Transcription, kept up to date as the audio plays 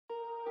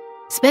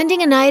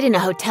Spending a night in a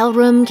hotel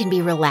room can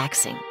be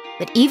relaxing,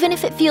 but even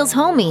if it feels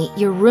homey,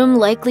 your room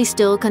likely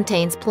still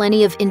contains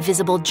plenty of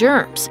invisible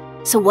germs.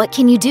 So what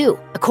can you do?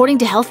 According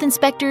to health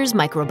inspectors,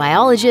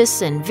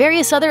 microbiologists, and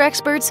various other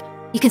experts,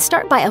 you can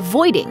start by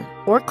avoiding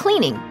or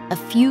cleaning a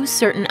few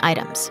certain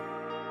items.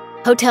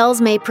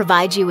 Hotels may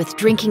provide you with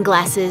drinking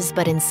glasses,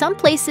 but in some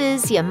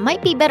places, you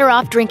might be better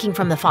off drinking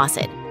from the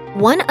faucet.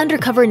 One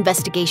undercover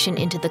investigation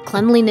into the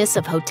cleanliness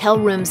of hotel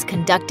rooms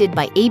conducted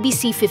by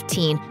ABC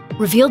 15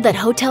 revealed that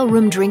hotel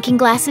room drinking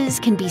glasses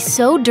can be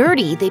so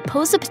dirty they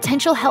pose a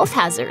potential health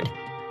hazard.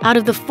 Out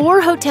of the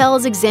 4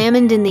 hotels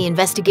examined in the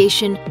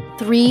investigation,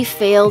 3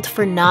 failed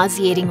for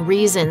nauseating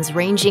reasons,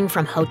 ranging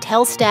from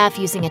hotel staff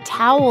using a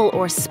towel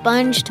or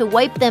sponge to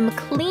wipe them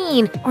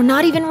clean, or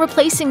not even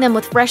replacing them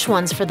with fresh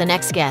ones for the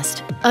next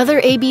guest.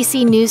 Other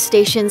ABC news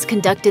stations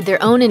conducted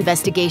their own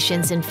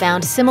investigations and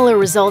found similar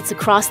results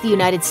across the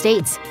United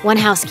States. One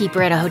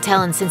housekeeper at a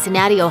hotel in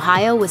Cincinnati,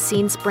 Ohio, was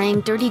seen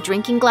spraying dirty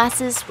drinking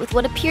glasses with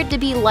what appeared to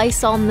be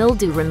Lysol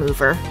mildew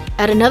remover.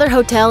 At another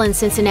hotel in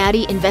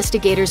Cincinnati,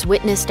 investigators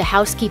witnessed a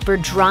housekeeper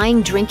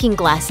drying drinking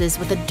glasses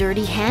with a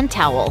dirty hand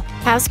towel.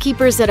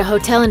 Housekeepers at a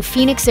hotel in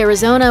Phoenix,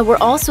 Arizona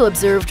were also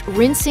observed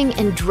rinsing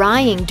and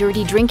drying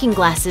dirty drinking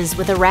glasses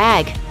with a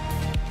rag.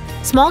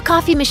 Small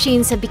coffee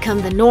machines have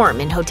become the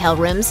norm in hotel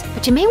rooms,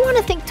 but you may want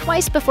to think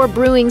twice before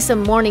brewing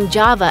some morning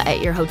java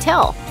at your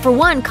hotel. For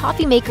one,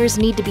 coffee makers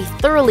need to be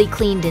thoroughly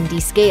cleaned and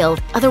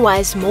descaled,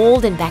 otherwise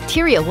mold and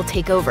bacteria will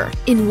take over.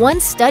 In one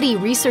study,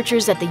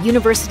 researchers at the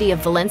University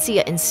of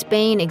Valencia in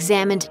Spain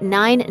examined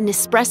 9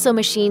 Nespresso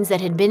machines that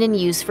had been in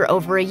use for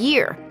over a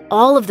year.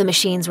 All of the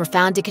machines were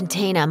found to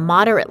contain a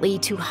moderately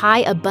to high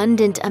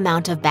abundant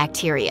amount of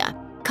bacteria.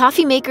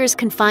 Coffee makers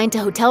confined to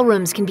hotel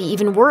rooms can be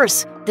even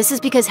worse. This is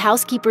because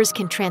housekeepers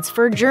can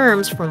transfer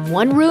germs from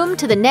one room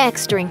to the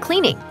next during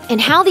cleaning. And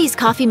how these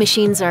coffee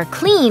machines are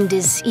cleaned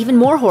is even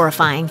more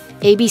horrifying.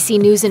 ABC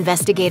News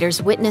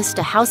investigators witnessed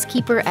a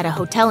housekeeper at a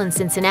hotel in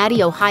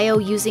Cincinnati, Ohio,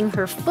 using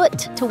her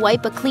foot to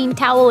wipe a clean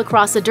towel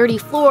across a dirty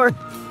floor.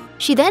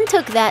 She then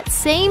took that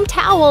same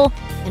towel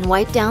and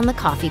wiped down the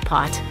coffee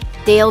pot.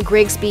 Dale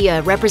Grigsby,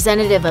 a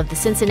representative of the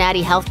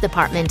Cincinnati Health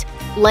Department,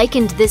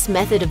 likened this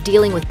method of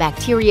dealing with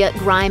bacteria,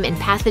 grime, and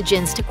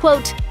pathogens to,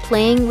 quote,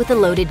 playing with a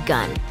loaded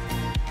gun.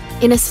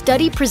 In a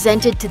study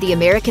presented to the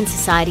American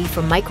Society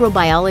for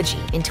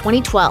Microbiology in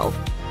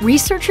 2012,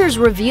 researchers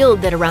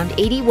revealed that around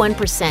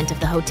 81%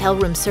 of the hotel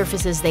room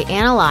surfaces they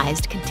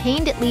analyzed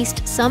contained at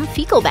least some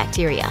fecal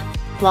bacteria.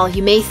 While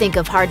you may think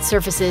of hard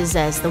surfaces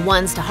as the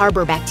ones to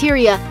harbor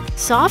bacteria,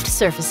 soft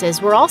surfaces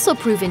were also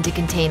proven to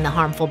contain the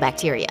harmful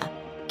bacteria.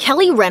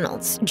 Kelly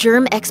Reynolds,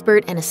 germ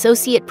expert and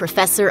associate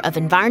professor of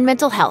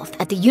environmental health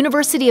at the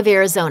University of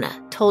Arizona,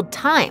 told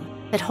Time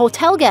that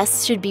hotel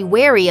guests should be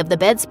wary of the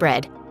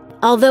bedspread.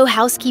 Although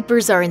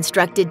housekeepers are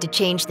instructed to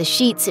change the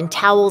sheets and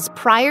towels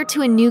prior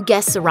to a new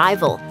guest's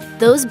arrival,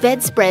 those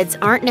bedspreads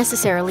aren't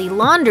necessarily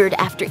laundered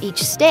after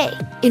each stay.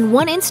 In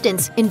one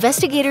instance,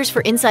 investigators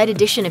for Inside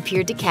Edition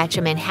appeared to catch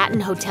a Manhattan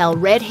hotel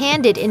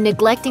red-handed in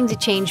neglecting to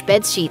change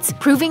bedsheets,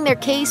 proving their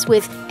case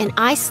with an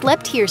 "I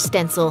slept here"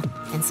 stencil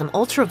and some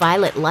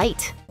ultraviolet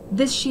light.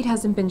 This sheet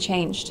hasn't been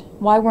changed.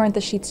 Why weren't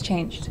the sheets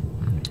changed?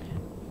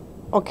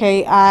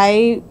 Okay,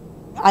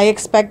 I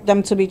expect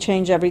them to be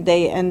changed every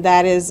day, and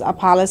that is a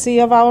policy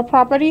of our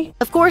property.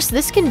 Of course,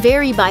 this can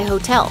vary by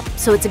hotel,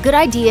 so it's a good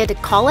idea to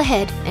call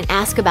ahead and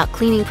ask about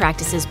cleaning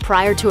practices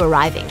prior to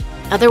arriving.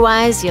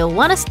 Otherwise, you'll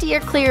want to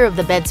steer clear of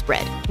the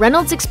bedspread.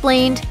 Reynolds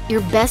explained,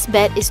 your best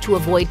bet is to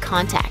avoid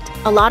contact.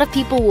 A lot of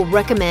people will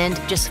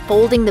recommend just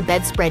folding the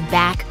bedspread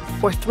back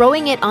or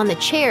throwing it on the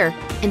chair,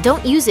 and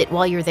don't use it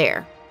while you're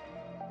there.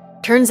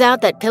 Turns out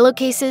that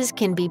pillowcases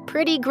can be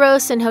pretty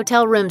gross in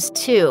hotel rooms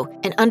too.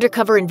 An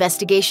undercover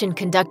investigation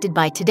conducted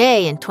by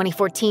Today in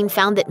 2014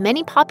 found that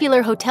many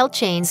popular hotel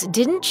chains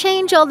didn't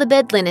change all the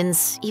bed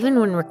linens, even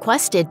when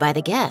requested by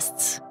the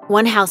guests.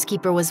 One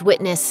housekeeper was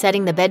witnessed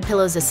setting the bed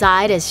pillows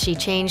aside as she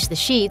changed the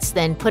sheets,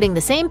 then putting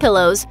the same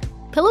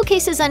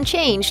pillowcases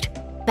unchanged,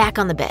 back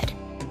on the bed.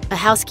 A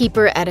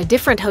housekeeper at a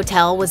different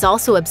hotel was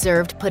also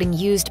observed putting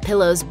used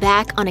pillows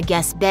back on a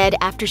guest's bed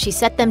after she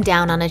set them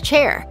down on a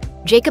chair.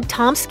 Jacob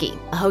Tomsky,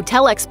 a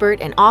hotel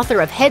expert and author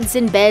of Heads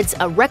in Beds,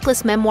 a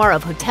reckless memoir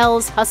of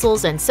hotels,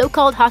 hustles, and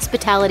so-called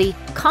hospitality,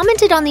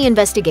 commented on the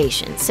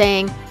investigation,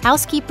 saying,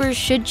 housekeepers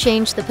should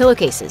change the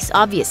pillowcases,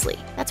 obviously.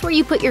 That's where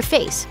you put your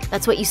face.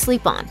 That's what you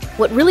sleep on.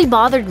 What really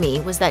bothered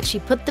me was that she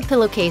put the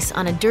pillowcase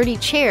on a dirty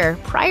chair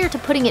prior to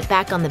putting it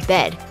back on the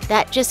bed.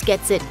 That just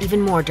gets it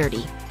even more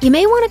dirty. You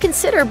may want to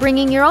consider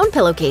bringing your own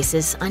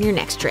pillowcases on your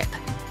next trip.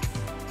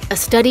 A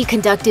study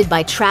conducted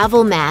by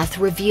Travel Math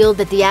revealed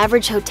that the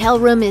average hotel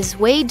room is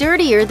way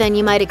dirtier than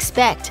you might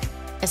expect.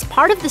 As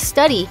part of the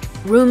study,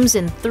 rooms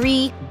in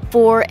 3,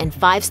 4, and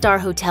 5-star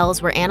hotels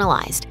were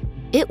analyzed.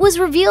 It was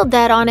revealed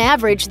that on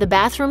average, the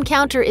bathroom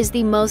counter is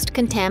the most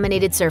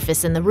contaminated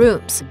surface in the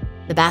rooms.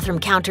 The bathroom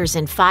counters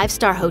in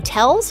 5-star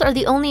hotels are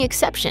the only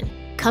exception,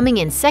 coming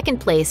in second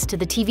place to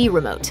the TV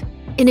remote.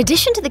 In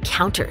addition to the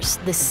counters,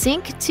 the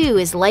sink too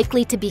is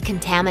likely to be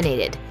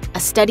contaminated.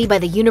 A study by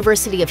the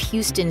University of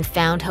Houston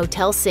found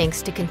hotel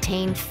sinks to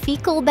contain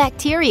fecal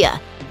bacteria.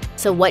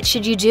 So what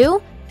should you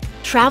do?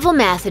 Travel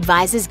Math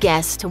advises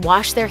guests to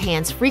wash their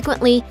hands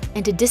frequently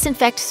and to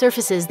disinfect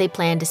surfaces they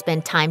plan to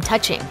spend time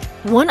touching.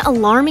 One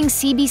alarming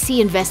CBC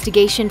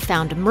investigation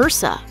found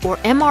MRSA, or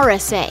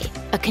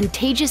MRSA, a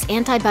contagious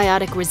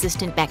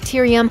antibiotic-resistant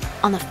bacterium,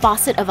 on the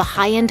faucet of a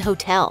high-end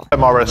hotel.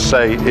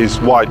 MRSA is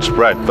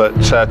widespread, but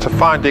to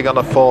finding on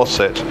a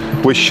faucet,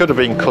 which should have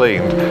been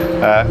cleaned,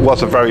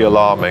 was very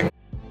alarming.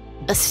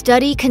 A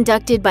study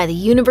conducted by the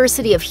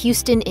University of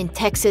Houston in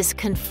Texas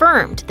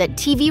confirmed that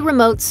TV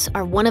remotes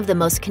are one of the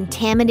most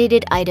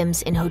contaminated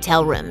items in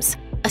hotel rooms.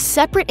 A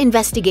separate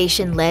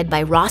investigation led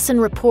by Rawson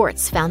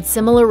Reports found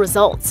similar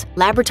results.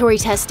 Laboratory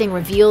testing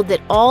revealed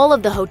that all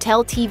of the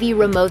hotel TV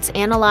remotes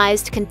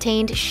analyzed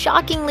contained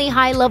shockingly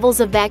high levels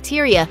of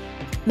bacteria,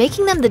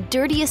 making them the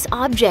dirtiest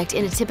object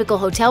in a typical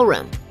hotel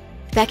room.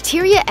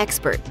 Bacteria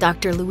expert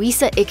Dr.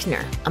 Louisa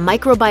Ichner, a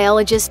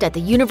microbiologist at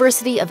the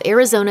University of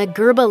Arizona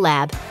Gerba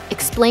Lab,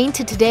 explained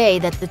to Today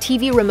that the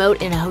TV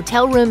remote in a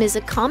hotel room is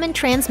a common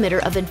transmitter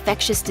of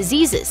infectious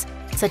diseases,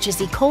 such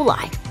as E.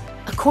 coli.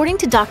 According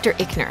to Dr.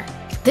 Ichner,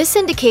 this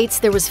indicates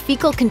there was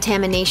fecal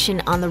contamination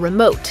on the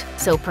remote,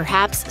 so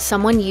perhaps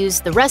someone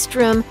used the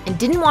restroom and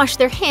didn't wash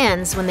their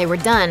hands when they were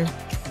done.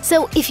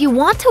 So if you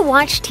want to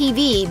watch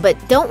TV but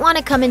don't want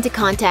to come into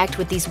contact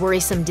with these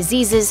worrisome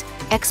diseases,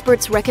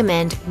 experts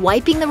recommend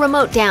wiping the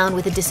remote down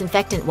with a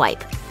disinfectant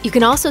wipe. You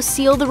can also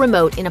seal the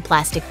remote in a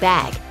plastic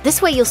bag.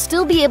 This way you'll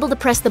still be able to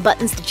press the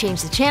buttons to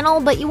change the channel,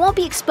 but you won't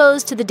be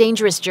exposed to the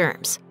dangerous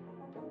germs.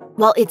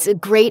 While it's a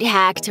great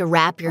hack to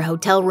wrap your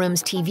hotel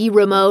room's TV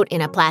remote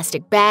in a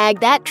plastic bag,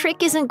 that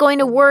trick isn't going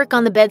to work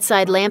on the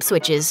bedside lamp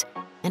switches.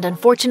 And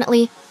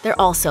unfortunately, they're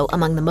also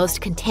among the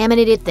most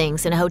contaminated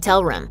things in a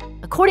hotel room,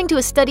 according to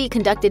a study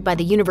conducted by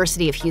the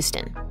University of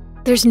Houston.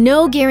 There's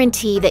no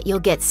guarantee that you'll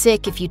get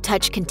sick if you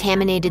touch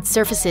contaminated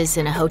surfaces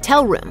in a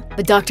hotel room,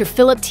 but Dr.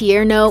 Philip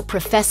Tierno,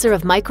 professor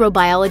of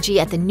microbiology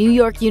at the New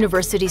York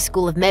University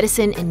School of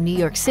Medicine in New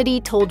York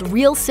City, told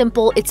Real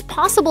Simple it's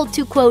possible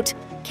to, quote,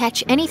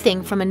 catch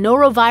anything from a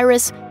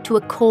norovirus to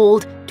a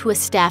cold to a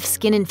staph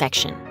skin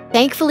infection.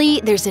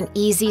 Thankfully, there's an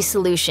easy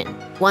solution,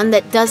 one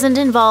that doesn't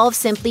involve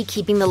simply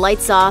keeping the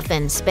lights off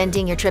and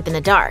spending your trip in the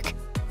dark.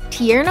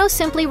 Tierno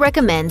simply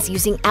recommends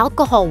using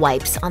alcohol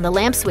wipes on the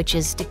lamp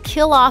switches to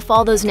kill off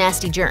all those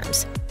nasty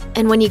germs.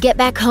 And when you get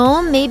back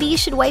home, maybe you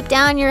should wipe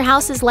down your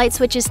house's light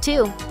switches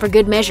too, for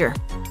good measure.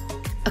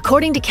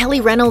 According to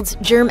Kelly Reynolds,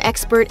 germ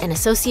expert and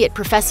associate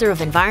professor of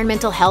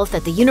environmental health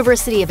at the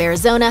University of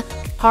Arizona,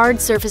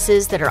 hard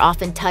surfaces that are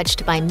often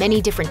touched by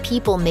many different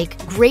people make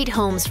great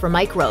homes for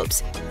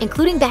microbes,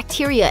 including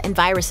bacteria and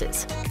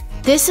viruses.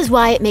 This is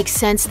why it makes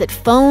sense that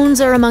phones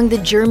are among the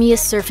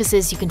germiest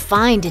surfaces you can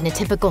find in a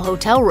typical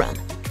hotel room.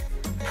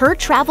 Per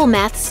Travel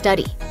Math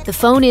study, the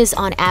phone is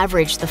on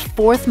average the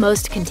fourth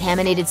most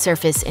contaminated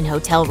surface in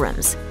hotel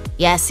rooms.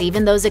 Yes,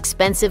 even those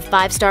expensive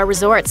five-star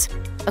resorts.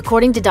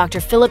 According to Dr.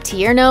 Philip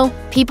Tierno,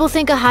 people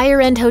think a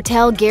higher-end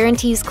hotel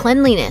guarantees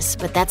cleanliness,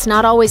 but that's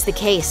not always the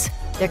case.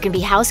 There can be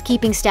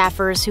housekeeping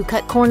staffers who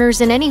cut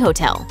corners in any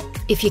hotel.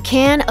 If you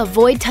can,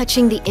 avoid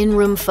touching the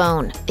in-room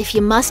phone. If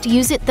you must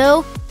use it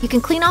though, you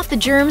can clean off the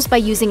germs by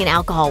using an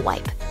alcohol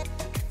wipe.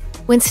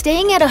 When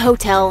staying at a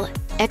hotel,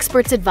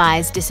 experts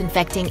advise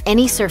disinfecting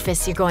any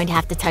surface you're going to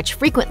have to touch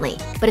frequently,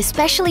 but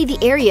especially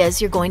the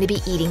areas you're going to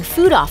be eating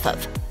food off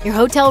of. Your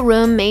hotel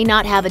room may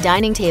not have a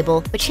dining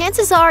table, but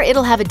chances are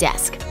it'll have a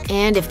desk.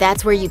 And if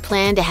that's where you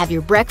plan to have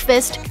your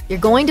breakfast, you're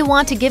going to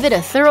want to give it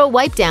a thorough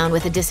wipe down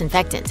with a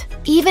disinfectant.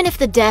 Even if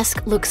the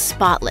desk looks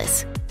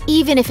spotless,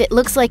 even if it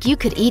looks like you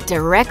could eat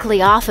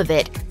directly off of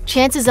it,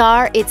 chances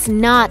are it's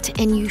not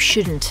and you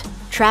shouldn't.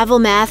 Travel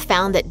Math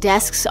found that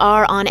desks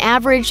are, on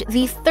average,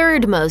 the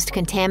third most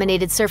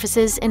contaminated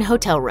surfaces in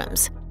hotel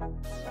rooms.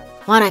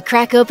 Want to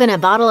crack open a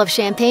bottle of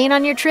champagne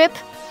on your trip?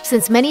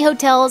 Since many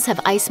hotels have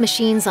ice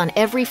machines on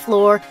every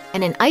floor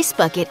and an ice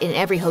bucket in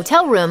every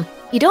hotel room,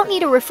 you don't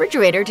need a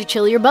refrigerator to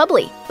chill your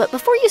bubbly. But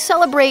before you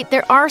celebrate,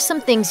 there are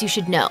some things you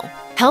should know.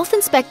 Health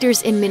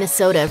inspectors in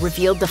Minnesota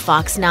revealed to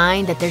Fox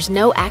 9 that there's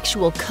no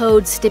actual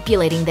code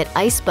stipulating that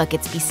ice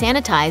buckets be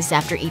sanitized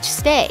after each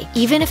stay,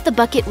 even if the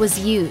bucket was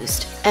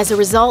used. As a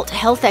result,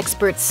 health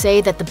experts say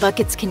that the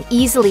buckets can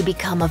easily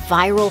become a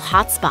viral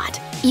hotspot.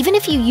 Even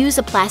if you use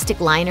a plastic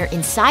liner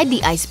inside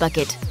the ice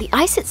bucket, the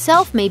ice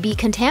itself may be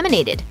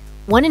contaminated.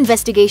 One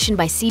investigation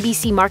by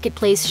CBC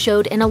Marketplace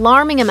showed an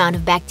alarming amount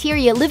of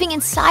bacteria living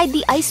inside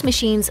the ice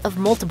machines of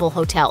multiple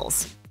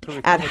hotels.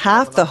 At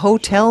half the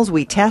hotels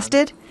we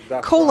tested,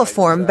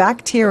 coliform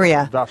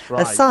bacteria,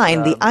 a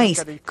sign the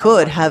ice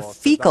could have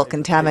fecal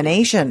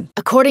contamination.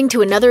 According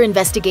to another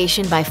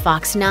investigation by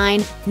Fox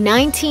 9,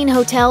 19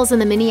 hotels in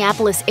the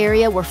Minneapolis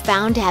area were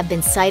found to have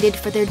been cited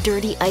for their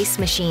dirty ice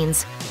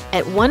machines.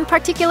 At one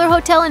particular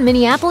hotel in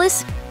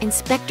Minneapolis,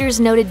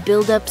 inspectors noted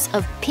buildups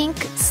of pink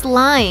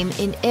slime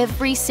in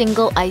every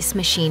single ice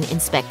machine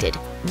inspected.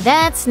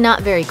 That's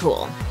not very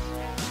cool.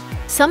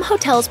 Some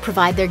hotels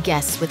provide their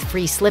guests with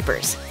free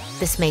slippers.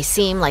 This may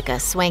seem like a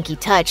swanky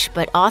touch,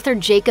 but author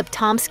Jacob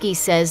Tomsky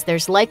says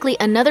there's likely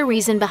another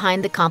reason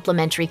behind the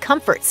complimentary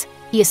comforts.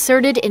 He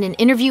asserted in an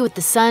interview with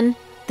The Sun,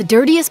 "The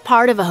dirtiest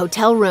part of a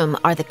hotel room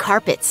are the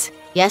carpets.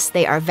 Yes,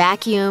 they are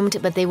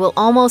vacuumed, but they will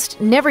almost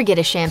never get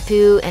a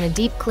shampoo and a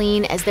deep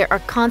clean as there are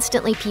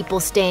constantly people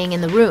staying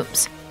in the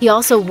rooms." He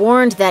also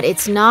warned that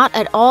it's not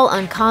at all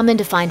uncommon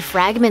to find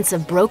fragments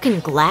of broken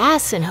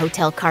glass in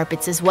hotel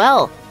carpets as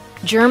well.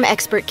 Germ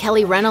expert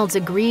Kelly Reynolds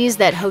agrees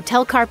that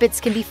hotel carpets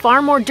can be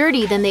far more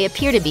dirty than they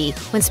appear to be.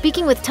 When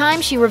speaking with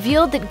Time, she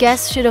revealed that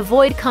guests should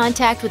avoid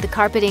contact with the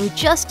carpeting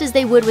just as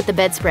they would with the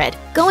bedspread.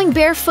 Going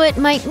barefoot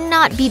might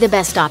not be the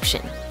best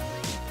option.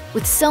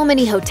 With so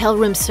many hotel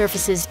room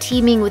surfaces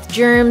teeming with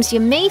germs, you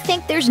may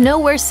think there's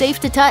nowhere safe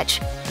to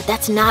touch, but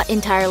that's not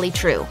entirely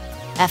true.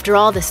 After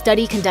all, the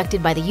study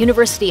conducted by the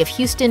University of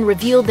Houston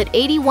revealed that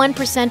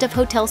 81% of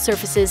hotel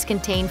surfaces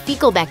contain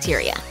fecal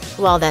bacteria.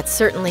 While that's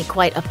certainly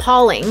quite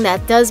appalling,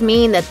 that does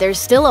mean that there's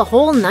still a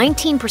whole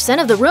 19%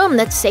 of the room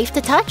that's safe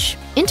to touch.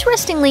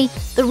 Interestingly,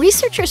 the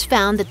researchers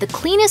found that the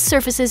cleanest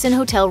surfaces in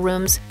hotel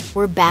rooms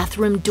were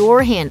bathroom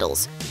door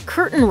handles,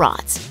 curtain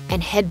rods,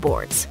 and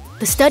headboards.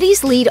 The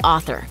study's lead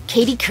author,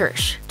 Katie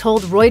Kirsch,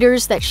 told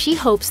Reuters that she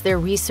hopes their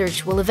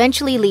research will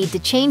eventually lead to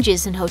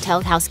changes in hotel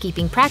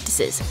housekeeping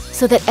practices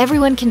so that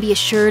everyone can be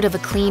assured of a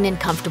clean and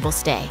comfortable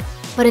stay.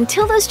 But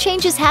until those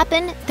changes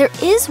happen, there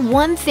is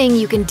one thing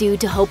you can do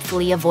to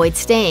hopefully avoid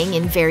staying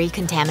in very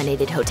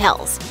contaminated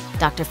hotels.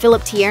 Dr.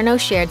 Philip Tierno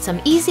shared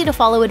some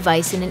easy-to-follow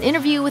advice in an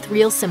interview with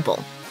Real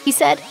Simple. He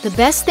said, "The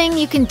best thing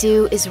you can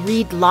do is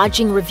read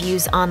lodging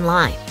reviews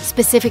online.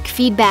 Specific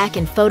feedback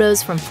and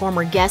photos from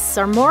former guests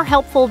are more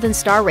helpful than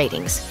star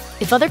ratings.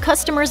 If other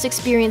customers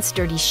experience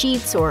dirty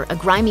sheets or a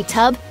grimy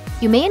tub,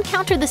 you may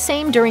encounter the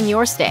same during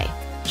your stay."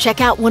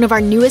 Check out one of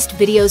our newest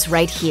videos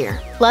right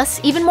here. Plus,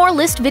 even more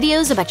list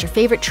videos about your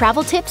favorite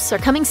travel tips are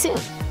coming soon.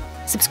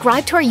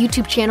 Subscribe to our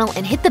YouTube channel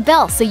and hit the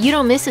bell so you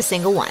don't miss a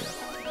single one.